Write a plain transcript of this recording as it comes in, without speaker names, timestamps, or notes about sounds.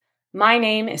My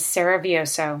name is Sarah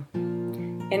Vioso.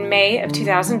 In May of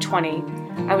 2020,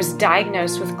 I was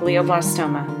diagnosed with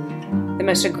glioblastoma, the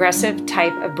most aggressive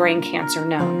type of brain cancer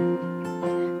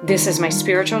known. This is my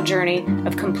spiritual journey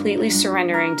of completely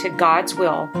surrendering to God's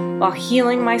will while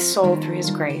healing my soul through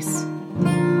His grace.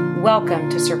 Welcome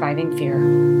to Surviving Fear.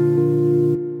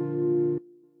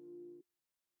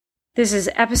 This is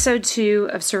episode 2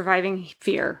 of Surviving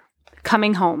Fear,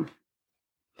 Coming Home.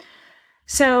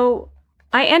 So,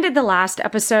 I ended the last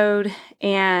episode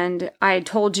and I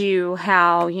told you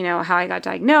how I got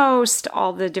diagnosed,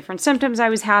 all the different symptoms I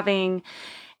was having.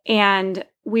 And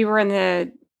we were in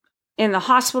the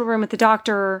hospital room with the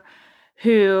doctor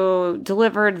who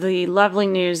delivered the lovely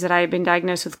news that I had been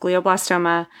diagnosed with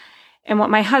glioblastoma and what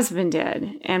my husband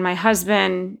did. And my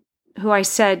husband, who I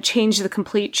said changed the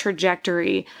complete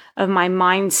trajectory of my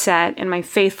mindset and my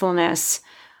faithfulness,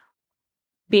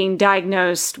 being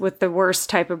diagnosed with the worst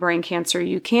type of brain cancer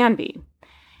you can be.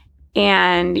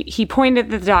 And he pointed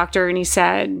at the doctor and he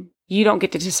said, "You don't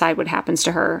get to decide what happens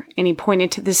to her." And he pointed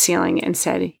to the ceiling and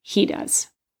said, "He does."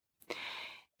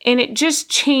 And it just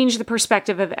changed the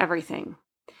perspective of everything.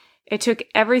 It took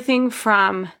everything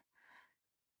from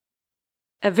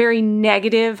a very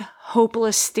negative,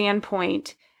 hopeless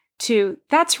standpoint to,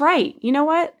 that's right, you know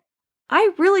what?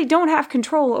 I really don't have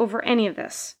control over any of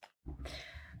this.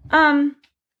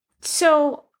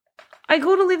 So I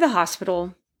go to leave the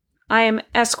hospital. I am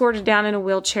escorted down in a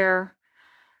wheelchair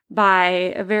by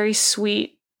a very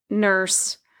sweet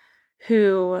nurse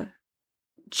who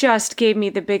just gave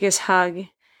me the biggest hug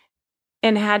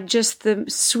and had just the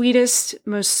sweetest,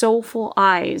 most soulful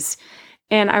eyes.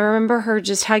 And I remember her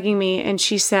just hugging me and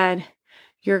she said,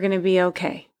 "You're going to be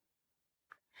okay."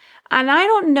 And I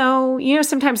don't know,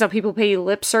 sometimes how people pay you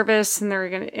lip service and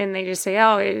they just say,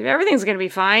 "Oh, everything's going to be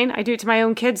fine." I do it to my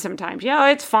own kids sometimes. "Yeah,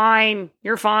 it's fine.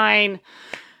 You're fine."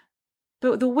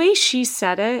 But the way she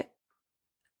said it,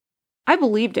 I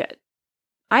believed it.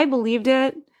 I believed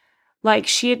it like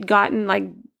she had like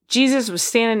Jesus was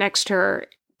standing next to her,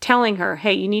 telling her,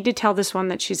 "Hey, you need to tell this one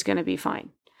that she's going to be fine."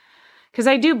 Because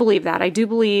I do believe that. I do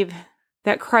believe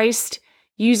that Christ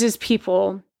uses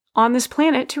people on this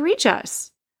planet to reach us.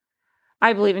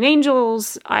 I believe in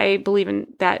angels. I believe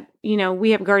in that,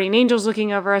 we have guardian angels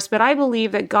looking over us, but I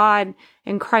believe that God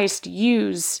and Christ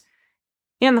and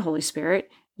the Holy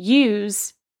Spirit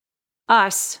use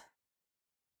us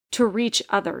to reach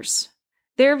others.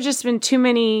 There have just been too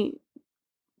many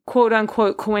quote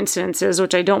unquote coincidences,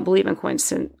 which I don't believe in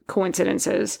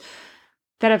coincidences,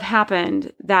 that have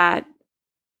happened that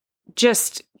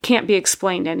just can't be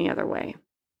explained any other way.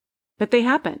 But they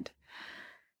happened.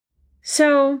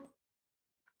 So,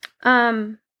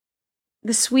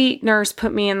 the sweet nurse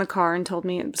put me in the car and told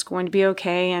me it was going to be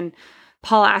okay. And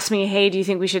Paul asked me, "Hey, do you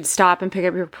think we should stop and pick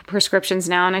up your prescriptions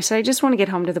now?" And I said, "I just want to get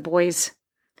home to the boys.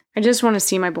 I just want to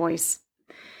see my boys."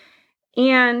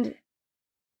 And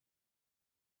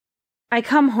I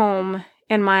come home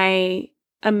and my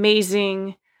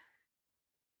amazing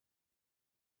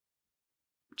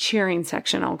cheering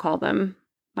section, I'll call them,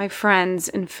 my friends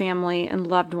and family and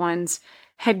loved ones,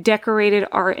 had decorated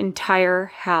our entire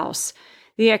house.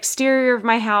 The exterior of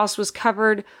my house was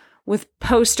covered with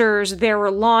posters. There were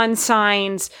lawn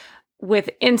signs with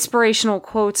inspirational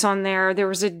quotes on there. There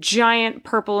was a giant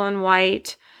purple and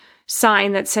white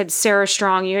sign that said "Sarah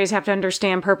Strong." You guys have to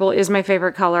understand, purple is my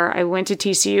favorite color. I went to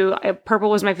TCU. Purple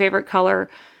was my favorite color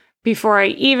before I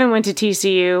even went to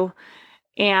TCU.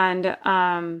 And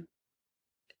I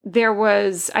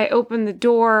opened the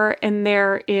door and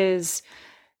there is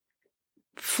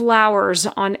flowers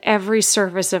on every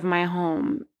surface of my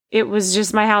home. It was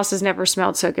just, my house has never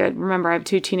smelled so good. Remember, I have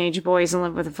 2 teenage boys and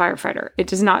live with a firefighter. It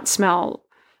does not smell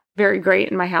very great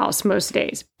in my house most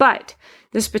days. But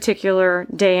this particular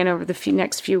day and over the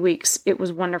next few weeks, it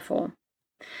was wonderful.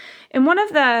 And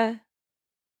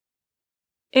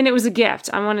it was a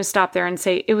gift. I want to stop there and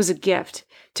say it was a gift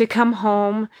to come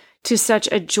home to such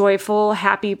a joyful,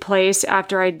 happy place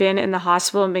after I'd been in the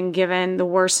hospital and been given the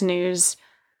worst news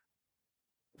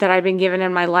that I'd been given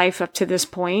in my life up to this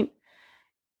point.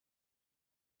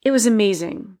 It was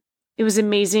amazing. It was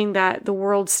amazing that the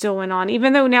world still went on,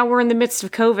 even though now we're in the midst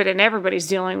of COVID and everybody's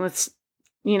dealing with,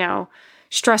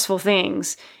 stressful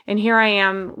things. And here I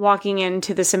am walking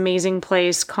into this amazing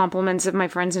place, compliments of my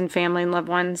friends and family and loved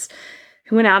ones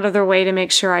who went out of their way to make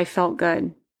sure I felt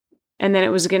good. And then it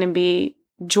was going to be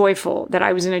joyful, that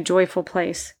I was in a joyful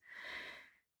place.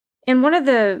 And one of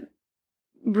the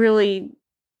really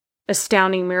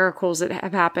astounding miracles that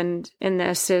have happened in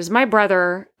this is my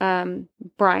brother,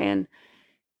 Brian,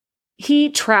 he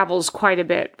travels quite a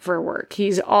bit for work.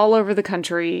 He's all over the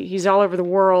country. He's all over the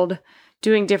world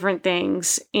doing different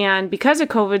things. And because of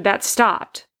COVID, that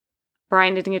stopped.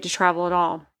 Brian didn't get to travel at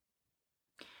all.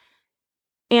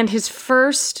 And his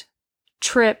first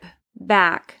trip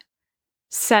back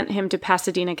sent him to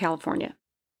Pasadena, California.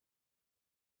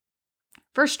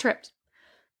 First trip.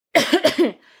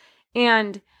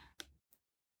 And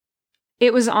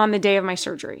it was on the day of my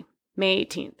surgery, May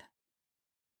 18th.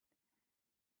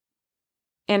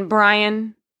 And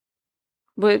Brian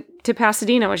went to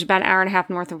Pasadena, which is about an hour and a half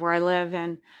north of where I live.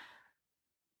 And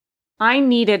I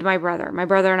needed my brother. My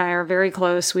brother and I are very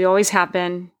close. We always have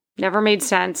been. Never made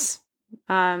sense.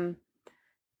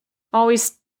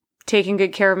 Always taking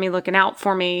good care of me, looking out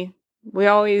for me. We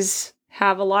always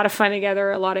have a lot of fun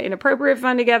together, a lot of inappropriate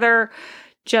fun together,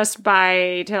 just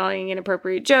by telling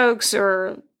inappropriate jokes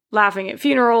or laughing at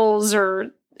funerals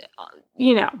or,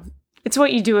 it's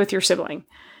what you do with your sibling.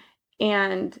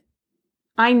 And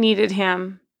I needed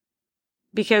him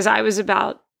because I was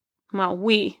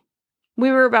we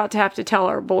were about to have to tell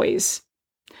our boys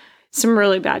some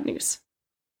really bad news.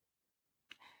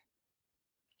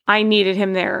 I needed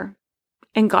him there,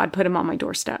 and God put him on my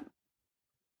doorstep.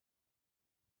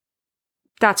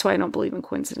 That's why I don't believe in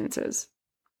coincidences.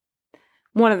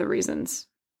 One of the reasons.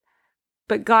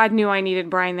 But God knew I needed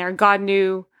Brian there. God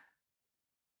knew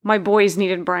my boys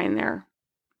needed Brian there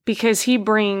because he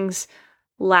brings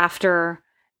laughter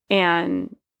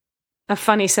and a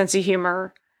funny sense of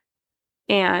humor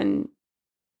and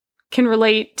can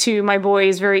relate to my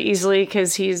boys very easily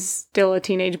because he's still a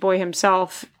teenage boy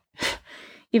himself,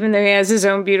 even though he has his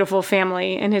own beautiful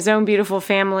family. And his own beautiful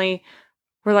family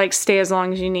were like, stay as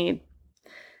long as you need.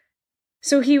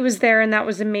 So he was there, and that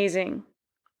was amazing.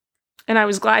 And I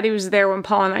was glad he was there when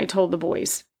Paul and I told the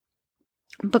boys,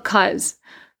 because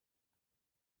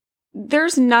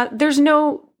there's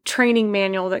no training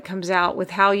manual that comes out with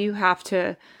how you have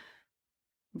to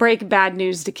break bad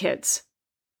news to kids.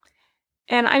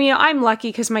 And I'm lucky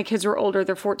because my kids were older.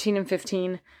 They're 14 and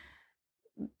 15.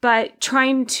 But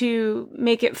trying to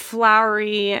make it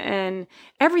flowery and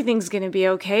everything's going to be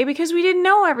okay, because we didn't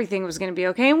know everything was going to be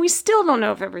okay. And we still don't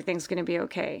know if everything's going to be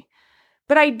okay.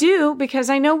 But I do, because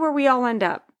I know where we all end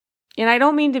up. And I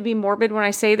don't mean to be morbid when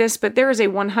I say this, but there is a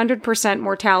 100%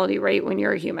 mortality rate when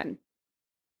you're a human.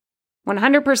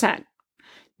 100%.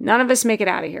 None of us make it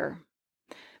out of here.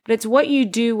 But it's what you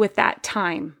do with that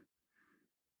time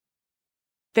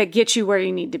that gets you where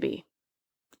you need to be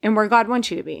and where God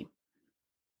wants you to be.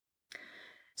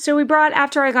 So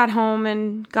after I got home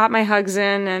and got my hugs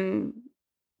in and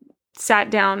sat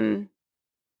down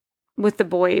with the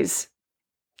boys,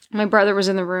 my brother was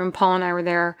in the room, Paul and I were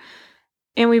there,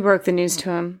 and we broke the news to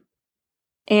him.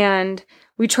 And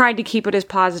we tried to keep it as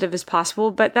positive as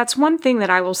possible, but that's one thing that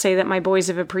I will say that my boys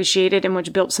have appreciated and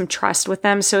which built some trust with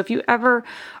them. So if you ever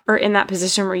are in that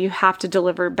position where you have to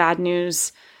deliver bad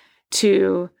news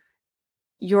to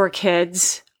your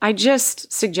kids, I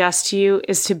just suggest to you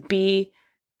is to be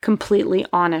completely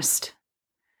honest.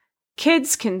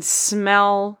 Kids can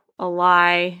smell a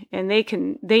lie, and they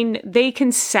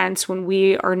can sense when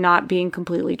we are not being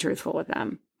completely truthful with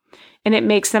them, and it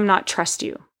makes them not trust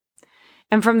you.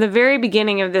 And from the very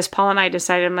beginning of this, Paul and I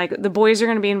decided, I'm like, the boys are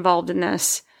going to be involved in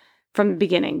this from the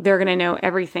beginning. They're going to know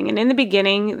everything. And in the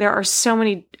beginning, there are so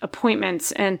many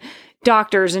appointments and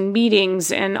doctors and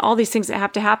meetings and all these things that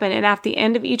have to happen. And at the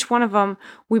end of each one of them,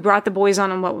 we brought the boys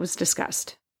on what was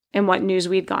discussed and what news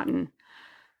we'd gotten.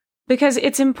 Because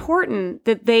it's important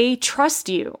that they trust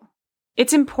you.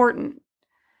 It's important.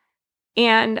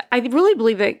 And I really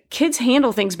believe that kids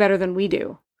handle things better than we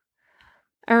do.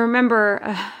 I remember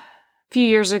a few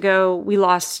years ago,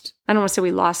 I don't want to say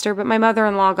we lost her, but my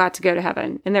mother-in-law got to go to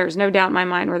heaven. And there's no doubt in my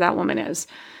mind where that woman is.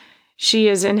 She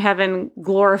is in heaven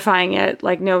glorifying it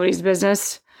like nobody's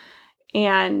business.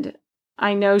 And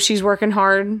I know she's working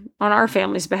hard on our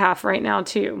family's behalf right now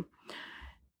too.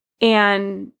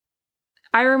 And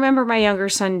I remember my younger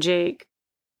son, Jake,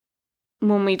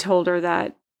 when we told her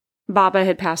that Baba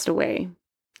had passed away.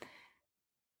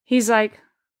 He's like,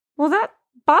 well, that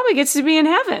Baba gets to be in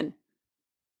heaven.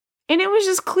 And it was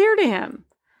just clear to him.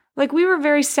 Like, we were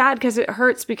very sad because it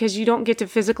hurts because you don't get to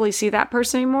physically see that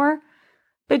person anymore.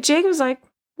 But Jake was like,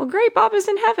 well, great, Baba's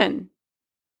in heaven.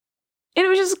 And it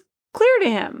was just clear to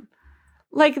him.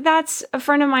 Like, that's, a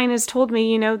friend of mine has told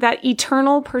me, that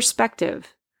eternal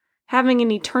perspective, having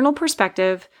an eternal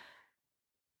perspective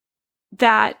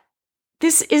that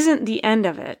this isn't the end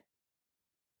of it.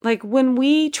 Like, when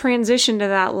we transition to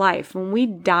that life, when we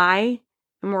die,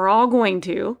 and we're all going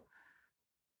to,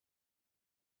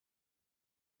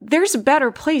 there's a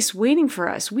better place waiting for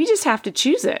us. We just have to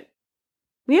choose it.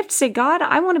 We have to say, God,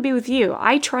 I want to be with you.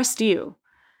 I trust you.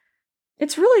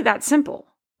 It's really that simple.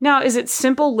 Now, is it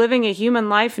simple living a human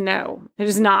life? No, it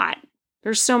is not.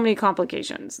 There's so many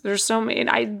complications. There's so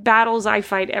many battles I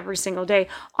fight every single day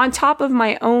on top of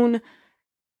my own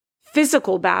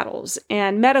physical battles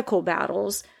and medical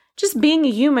battles. Just being a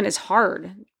human is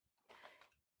hard.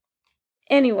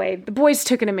 Anyway, the boys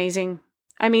took it amazing.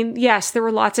 I mean, yes, there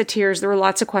were lots of tears. There were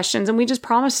lots of questions. And we just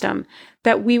promised them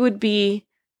that we would be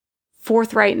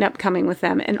forthright and upcoming with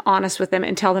them and honest with them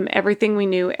and tell them everything we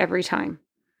knew every time.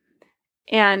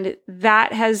 And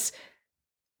that has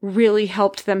really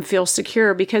helped them feel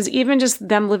secure, because even just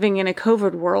them living in a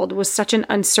COVID world was such an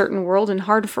uncertain world and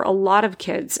hard for a lot of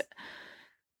kids.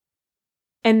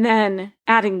 And then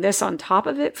adding this on top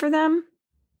of it for them,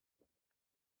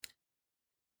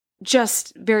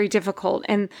 just very difficult.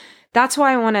 And that's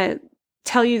why I want to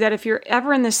tell you that if you're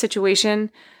ever in this situation,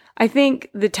 I think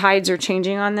the tides are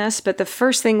changing on this, but the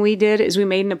first thing we did is we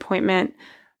made an appointment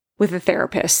with a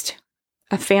therapist,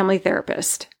 a family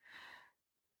therapist.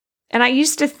 And I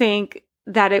used to think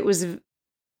that it was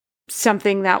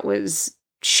something that was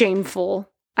shameful.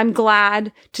 I'm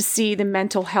glad to see the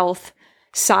mental health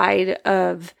side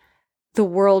of the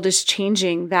world is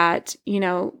changing, that,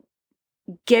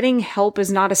 getting help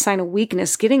is not a sign of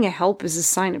weakness. Getting help is a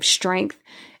sign of strength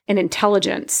and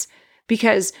intelligence.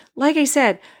 Because, like I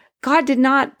said, God did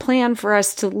not plan for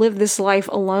us to live this life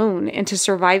alone and to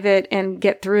survive it and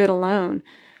get through it alone.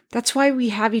 That's why we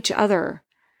have each other.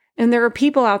 And there are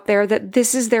people out there that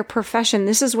this is their profession.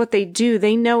 This is what they do.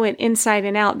 They know it inside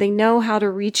and out. They know how to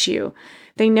reach you.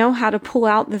 They know how to pull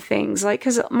out the things.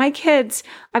 Because my kids,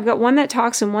 I've got one that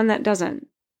talks and one that doesn't.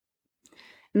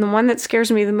 And the one that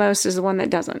scares me the most is the one that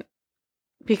doesn't.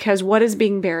 Because what is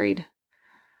being buried?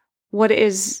 What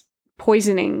is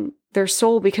poisoning their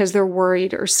soul because they're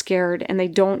worried or scared and they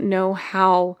don't know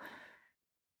how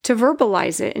to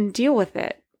verbalize it and deal with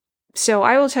it? So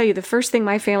I will tell you, the first thing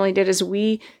my family did is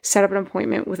we set up an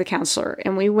appointment with a counselor,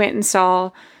 and we went and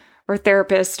saw our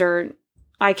therapist, or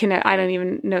I don't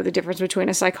even know the difference between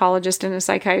a psychologist and a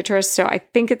psychiatrist. So I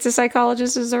think it's a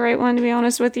psychologist is the right one, to be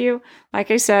honest with you.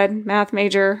 Like I said, math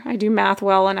major, I do math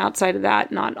well, and outside of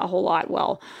that, not a whole lot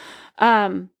well.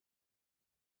 And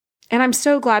I'm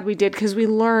so glad we did, because we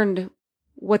learned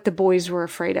what the boys were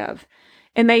afraid of.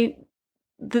 And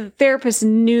the therapist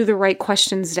knew the right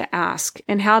questions to ask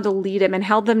and how to lead them and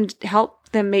help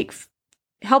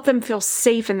them feel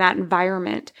safe in that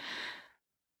environment,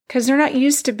 because they're not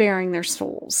used to bearing their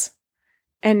souls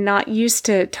and not used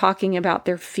to talking about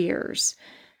their fears.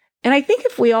 And I think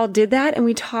if we all did that and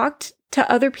we talked to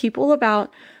other people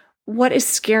about what is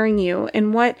scaring you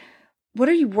and what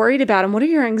are you worried about and what are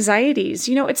your anxieties,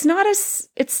 it's not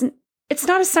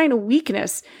a sign of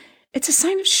weakness. It's a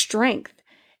sign of strength.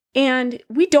 And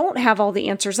we don't have all the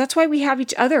answers. That's why we have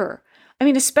each other. I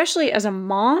mean, especially as a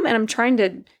mom, and I'm trying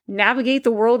to navigate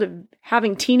the world of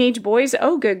having teenage boys.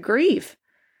 Oh, good grief.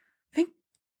 Thank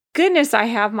goodness I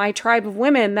have my tribe of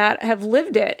women that have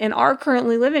lived it and are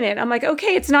currently living it. I'm like,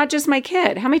 okay, it's not just my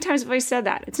kid. How many times have I said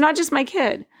that? It's not just my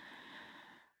kid.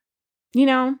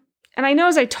 And I know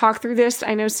as I talk through this,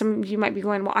 I know some of you might be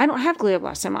going, well, I don't have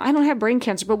glioblastoma. I don't have brain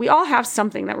cancer, but we all have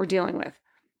something that we're dealing with.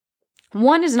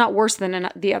 One is not worse than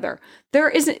the other.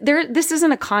 This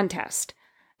isn't a contest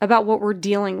about what we're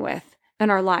dealing with in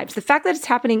our lives. The fact that it's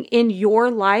happening in your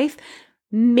life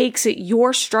makes it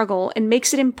your struggle and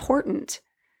makes it important.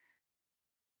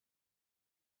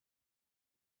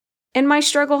 And my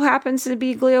struggle happens to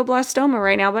be glioblastoma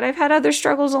right now, but I've had other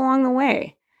struggles along the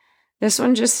way. This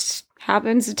one just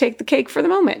happens to take the cake for the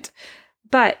moment.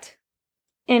 But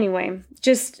anyway,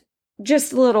 just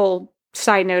a little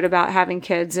side note about having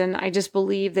kids. And I just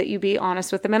believe that you be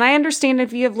honest with them. And I understand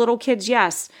if you have little kids,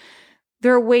 yes,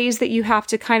 there are ways that you have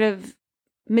to kind of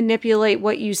manipulate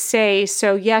what you say.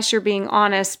 So yes, you're being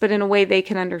honest, but in a way they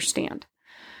can understand.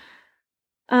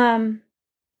 After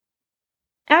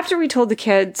we told the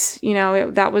kids,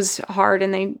 that was hard,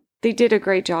 and they did a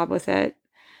great job with it.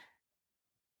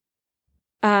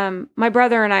 My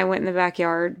brother and I went in the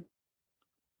backyard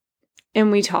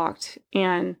and we talked,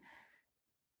 and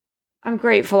I'm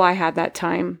grateful I had that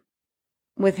time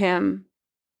with him.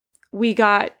 We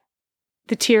got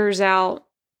the tears out.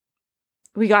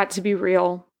 We got to be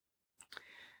real.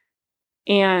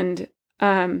 And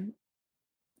then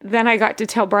I got to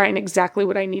tell Brian exactly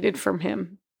what I needed from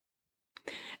him.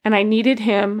 And I needed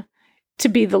him to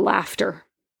be the laughter.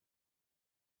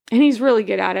 And he's really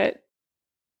good at it.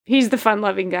 He's the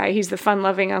fun-loving guy. He's the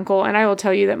fun-loving uncle. And I will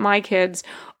tell you that my kids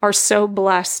are so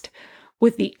blessed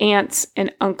with the aunts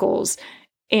and uncles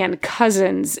and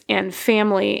cousins and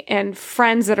family and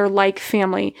friends that are like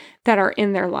family that are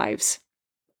in their lives.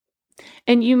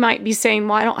 And you might be saying,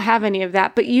 well, I don't have any of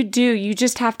that, but you do. You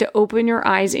just have to open your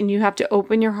eyes and you have to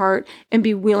open your heart and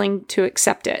be willing to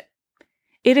accept it.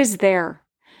 It is there.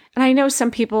 And I know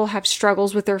some people have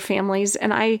struggles with their families,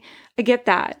 and I get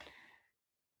that.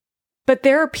 But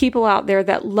there are people out there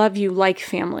that love you like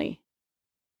family.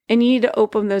 And you need to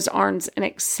open those arms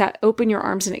and open your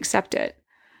arms and accept it.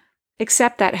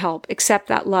 Accept that help. Accept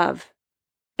that love.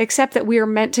 Accept that we are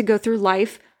meant to go through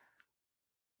life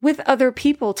with other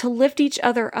people to lift each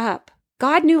other up.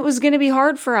 God knew it was going to be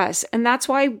hard for us, and that's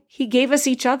why He gave us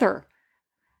each other.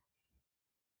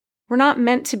 We're not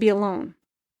meant to be alone.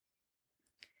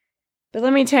 But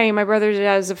let me tell you, my brother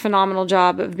does a phenomenal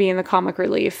job of being the comic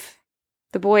relief.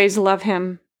 The boys love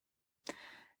him.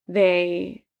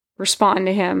 They respond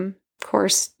to him. Of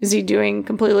course, is he doing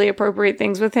completely appropriate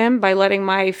things with him by letting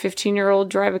my 15-year-old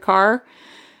drive a car?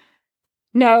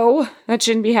 No, that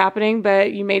shouldn't be happening,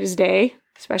 but you made his day,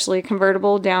 especially a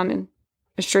convertible down in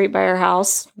a street by our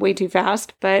house way too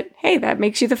fast. But hey, that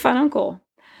makes you the fun uncle.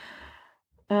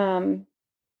 And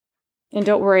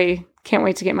don't worry, can't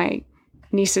wait to get my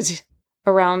nieces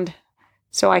around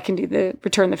so I can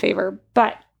return the favor.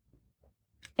 But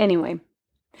anyway,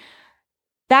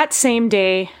 that same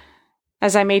day,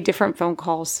 as I made different phone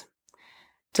calls,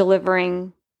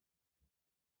 delivering,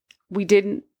 we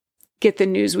didn't get the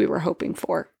news we were hoping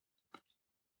for.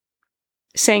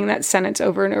 Saying that sentence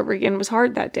over and over again was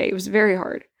hard that day. It was very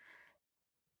hard.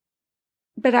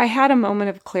 But I had a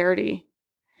moment of clarity.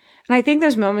 And I think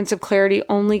those moments of clarity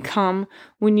only come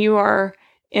when you are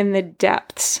in the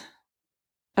depths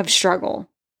of struggle.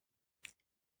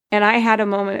 And I had a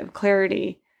moment of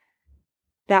clarity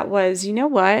that was, you know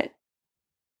what?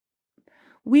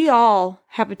 We all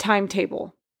have a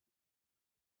timetable.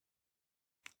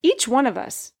 Each one of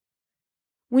us.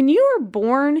 When you are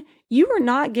born, you are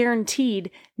not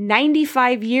guaranteed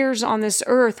 95 years on this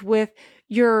earth with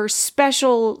your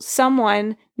special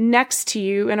someone next to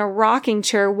you in a rocking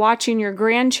chair watching your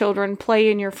grandchildren play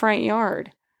in your front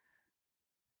yard.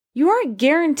 You aren't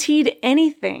guaranteed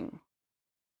anything.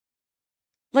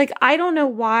 Like, I don't know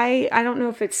why, I don't know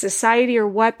if it's society or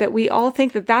what, that we all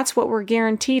think that that's what we're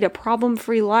guaranteed, a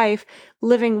problem-free life,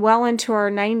 living well into our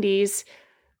 90s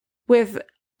with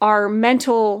our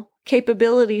mental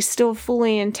capabilities still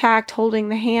fully intact, holding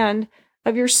the hand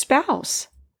of your spouse.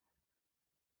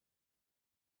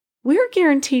 We're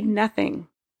guaranteed nothing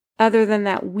other than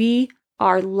that we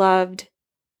are loved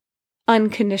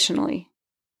unconditionally.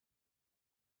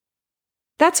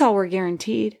 That's all we're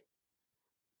guaranteed.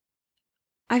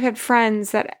 I've had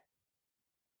friends that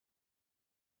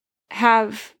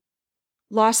have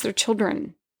lost their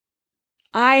children.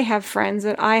 I have friends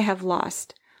that I have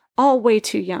lost, all way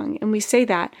too young, and we say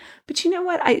that. But you know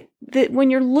what?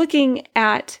 When you're looking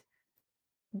at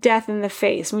death in the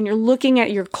face, when you're looking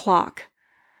at your clock,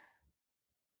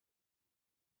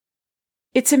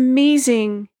 it's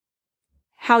amazing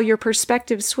how your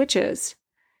perspective switches.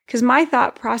 Because my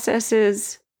thought process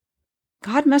is,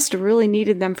 God must have really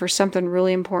needed them for something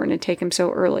really important to take them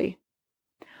so early.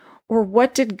 Or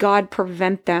what did God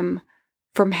prevent them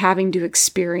from having to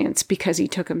experience because He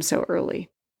took them so early?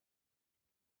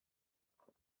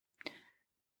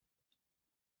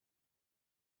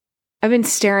 I've been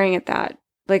staring at that.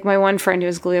 Like my one friend who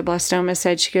has glioblastoma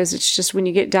said, she goes, it's just when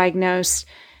you get diagnosed,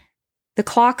 the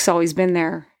clock's always been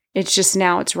there. It's just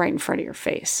now it's right in front of your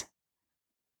face.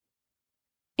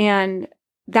 And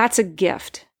that's a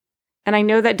gift. And I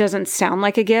know that doesn't sound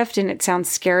like a gift and it sounds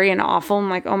scary and awful. I'm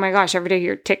like, oh my gosh, every day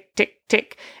you're tick, tick,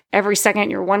 tick. Every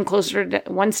second you're one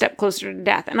step closer to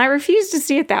death. And I refuse to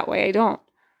see it that way. I don't.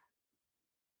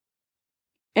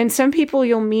 And some people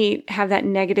you'll meet have that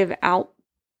negative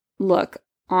outlook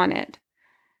on it.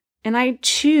 And I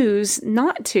choose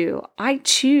not to. I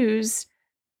choose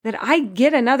that I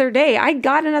get another day.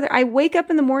 I wake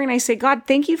up in the morning and I say, God,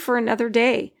 thank you for another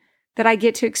day that I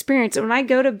get to experience. And when I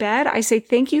go to bed, I say,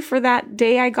 thank you for that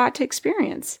day I got to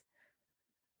experience.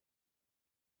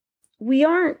 We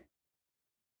aren't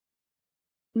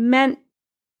meant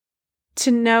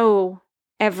to know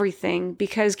everything,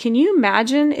 because can you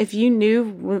imagine if you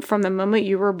knew from the moment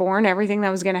you were born everything that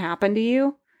was going to happen to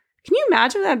you? Can you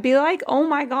imagine what that'd be like? Oh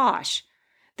my gosh.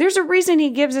 There's a reason He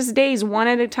gives us days one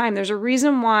at a time. There's a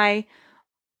reason why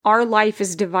our life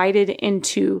is divided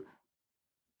into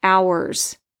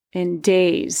hours and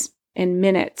days and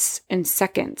minutes and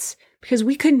seconds, because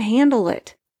we couldn't handle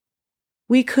it.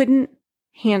 We couldn't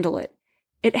handle it.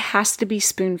 It has to be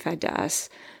spoon-fed to us.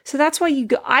 So that's why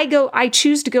I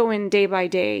choose to go in day by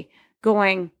day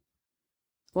going,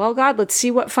 well, God, let's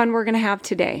see what fun we're going to have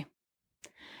today.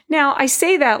 Now, I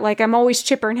say that like I'm always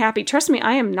chipper and happy. Trust me,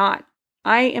 I am not.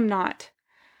 I am not.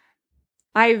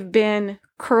 I've been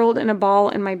curled in a ball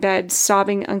in my bed,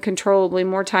 sobbing uncontrollably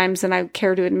more times than I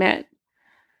care to admit.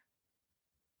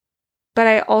 But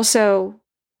I also,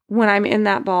 when I'm in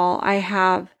that ball, I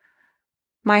have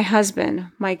my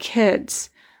husband, my kids.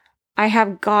 I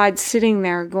have God sitting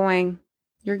there going,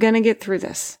 you're going to get through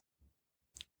this.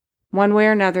 One way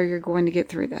or another, you're going to get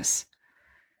through this.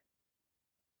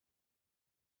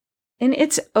 And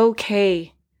it's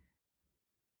okay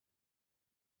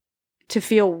to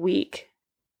feel weak.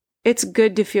 It's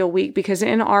good to feel weak because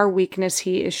in our weakness,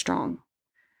 He is strong.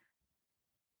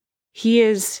 He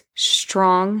is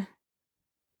strong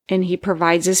and He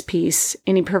provides us peace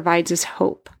and He provides us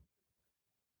hope.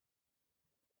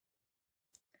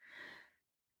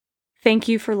 Thank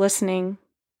you for listening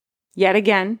yet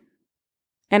again,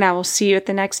 and I will see you at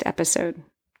the next episode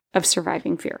of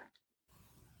Surviving Fear.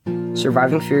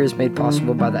 Surviving Fear is made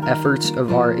possible by the efforts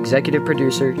of our executive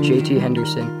producer, JT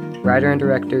Henderson, writer and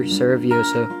director, Sarah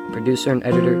Vioso, producer and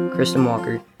editor, Kristen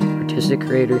Walker, artistic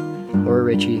creator, Laura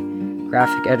Ritchie,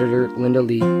 graphic editor, Linda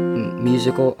Lee, and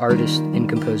musical artist and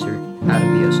composer,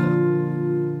 Adam Vioso.